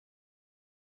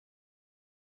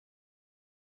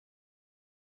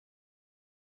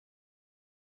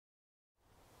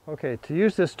Okay, to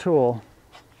use this tool,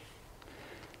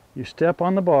 you step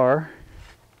on the bar,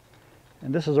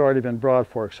 and this has already been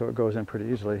broadfork, so it goes in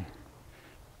pretty easily.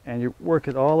 And you work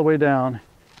it all the way down,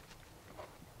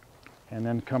 and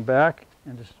then come back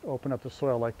and just open up the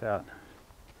soil like that.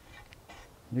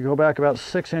 You go back about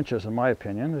 6 inches, in my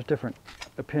opinion. There's different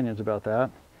opinions about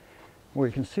that. Well,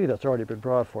 you can see that's already been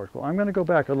broadforked. Well, I'm going to go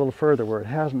back a little further where it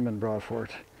hasn't been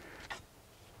broadforked.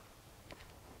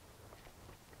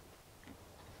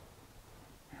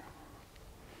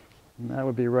 And that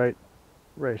would be right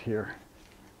here.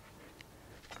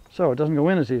 So it doesn't go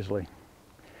in as easily.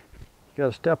 You got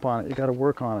to step on it. You got to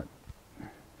work on it.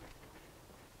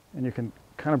 And you can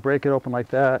kind of break it open like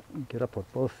that. Get up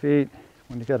with both feet.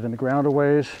 When you get it in the ground a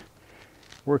ways,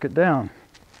 work it down.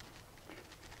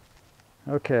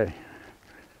 Okay,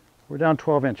 we're down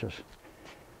 12 inches.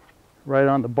 Right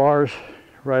on the bars,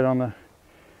 right on the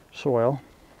soil.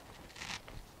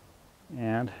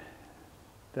 And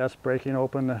that's breaking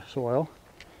open the soil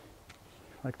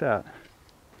like that.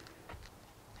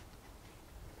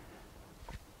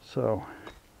 So,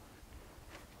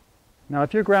 now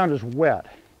if your ground is wet,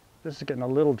 this is getting a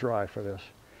little dry for this.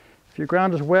 If your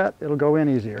ground is wet, it'll go in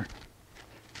easier.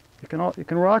 You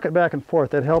can rock it back and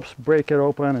forth. That helps break it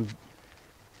open. And see,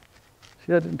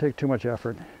 that didn't take too much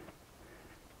effort.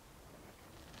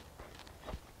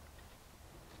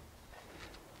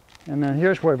 And then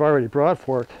here's where I've already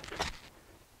broadforked.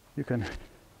 You can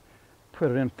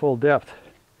put it in full depth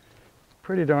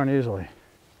pretty darn easily.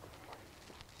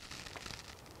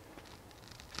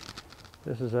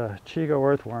 This is a Chico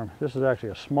earthworm. This is actually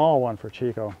a small one for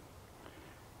Chico.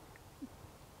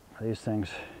 These things,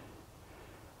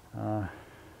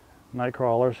 night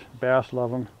crawlers, bass love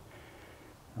them.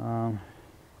 And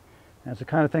it's the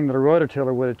kind of thing that a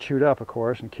rototiller would have chewed up, of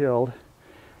course, and killed.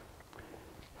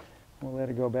 We'll let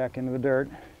it go back into the dirt.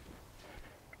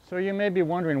 So you may be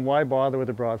wondering, why bother with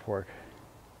a broadfork?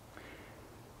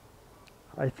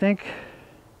 I think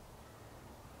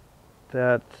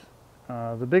that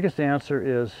the biggest answer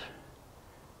is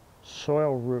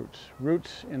soil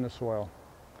roots in the soil.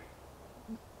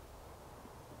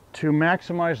 To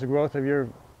maximize the growth of your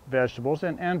vegetables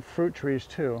and fruit trees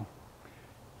too,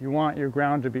 you want your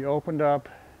ground to be opened up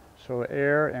so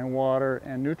air and water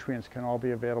and nutrients can all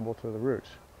be available to the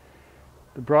roots.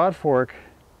 The broadfork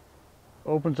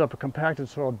opens up a compacted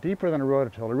soil deeper than a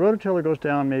rototiller. A rototiller goes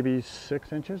down maybe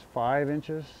 6 inches, 5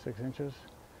 inches, 6 inches.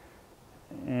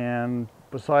 And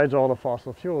besides all the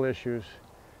fossil fuel issues,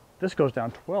 this goes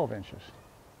down 12 inches.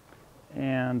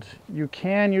 And you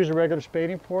can use a regular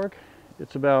spading fork.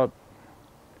 It's about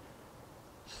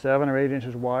 7 or 8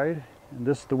 inches wide, and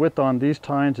the width on these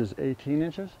tines is 18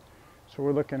 inches. So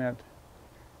we're looking at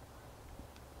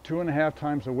 2.5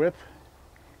 times the width.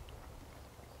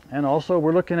 And also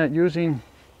we're looking at using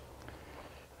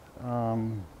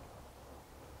body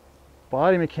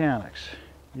mechanics.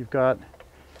 You've got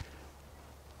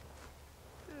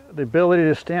the ability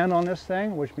to stand on this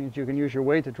thing, which means you can use your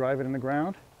weight to drive it in the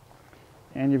ground.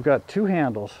 And you've got 2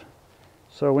 handles.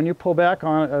 So when you pull back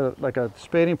on it, like a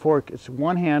spading fork, it's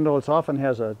one handle. It often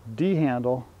has a D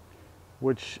handle,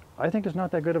 which I think is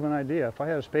not that good of an idea. If I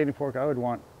had a spading fork, I would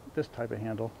want this type of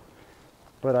handle.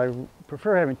 But I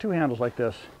prefer having 2 handles like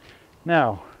this.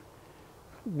 Now,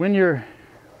 when you're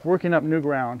working up new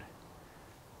ground,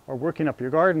 or working up your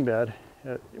garden bed,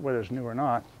 whether it's new or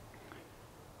not,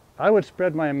 I would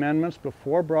spread my amendments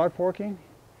before broadforking,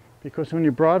 because when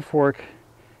you broadfork,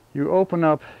 you open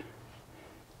up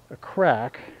a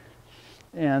crack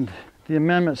and the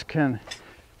amendments can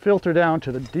filter down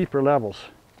to the deeper levels.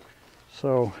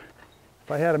 So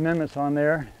if I had amendments on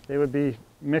there, they would be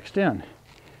mixed in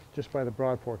just by the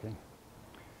broadforking.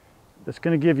 It's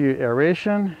going to give you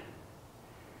aeration,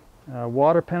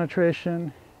 water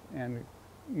penetration, and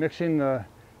mixing the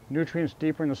nutrients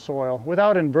deeper in the soil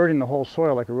without inverting the whole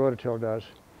soil like a rototiller does,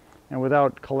 and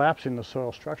without collapsing the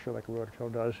soil structure like a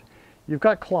rototiller does. You've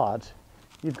got clods.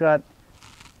 You've got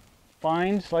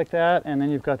fines like that, and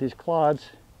then you've got these clods,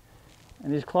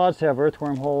 and these clods have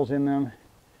earthworm holes in them.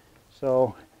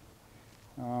 So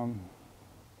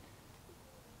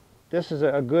this is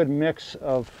a good mix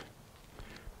of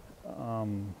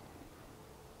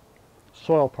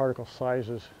soil particle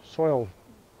sizes, soil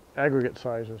aggregate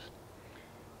sizes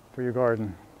for your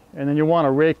garden. And then you want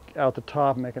to rake out the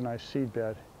top and make a nice seed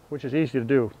bed, which is easy to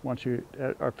do once you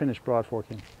are finished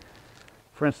broadforking.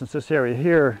 For instance, this area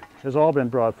here has all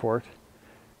been broadforked,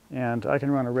 and I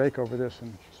can run a rake over this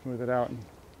and smooth it out in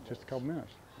just a couple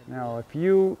minutes. Now, if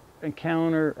you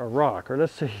encounter a rock, or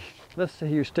let's say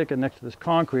you stick it next to this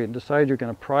concrete and decide you're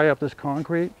going to pry up this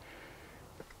concrete,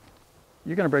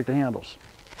 you're going to break the handles.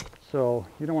 So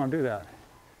you don't want to do that.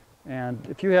 And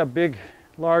if you have big,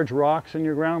 large rocks in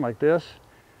your ground like this,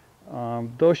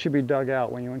 those should be dug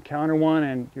out. When you encounter one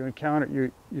and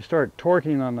you start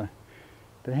torquing on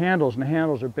the handles, and the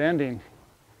handles are bending,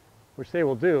 which they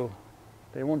will do.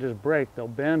 They won't just break, they'll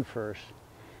bend first.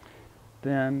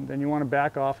 Then you want to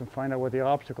back off and find out what the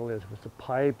obstacle is. If it's a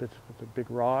pipe, if it's a big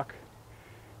rock.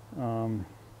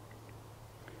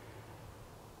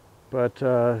 But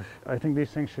I think these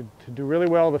things should do really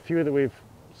well. The few that we've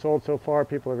sold so far,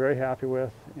 people are very happy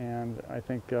with, and I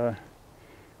think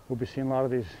we'll be seeing a lot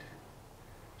of these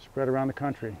spread around the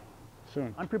country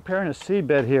soon. I'm preparing a seed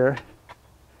bed here.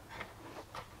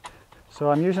 So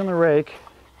I'm using the rake,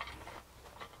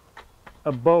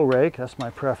 a bow rake, that's my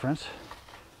preference.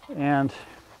 And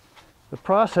the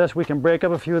process, we can break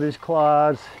up a few of these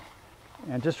clods,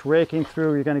 and just raking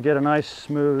through, you're going to get a nice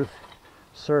smooth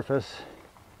surface.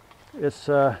 It's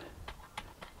and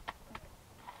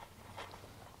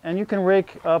you can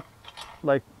rake up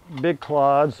like big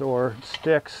clods or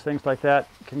sticks, things like that,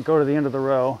 can go to the end of the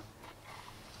row,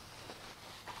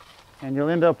 and you'll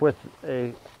end up with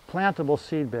a plantable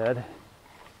seed bed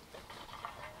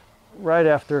right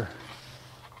after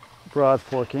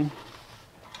broadforking.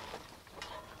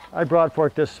 I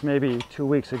broadforked this maybe 2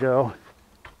 weeks ago,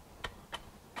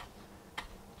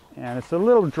 and it's a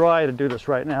little dry to do this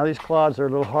right now. These clods are a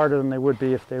little harder than they would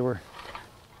be if they were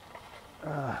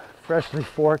freshly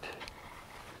forked.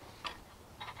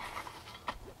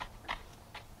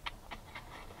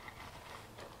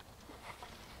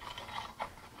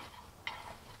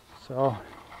 So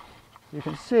you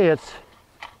can see it's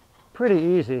pretty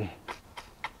easy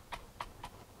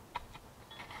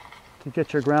to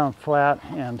get your ground flat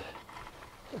and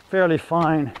a fairly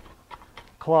fine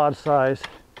clod size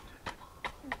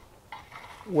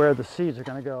where the seeds are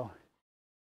going to go.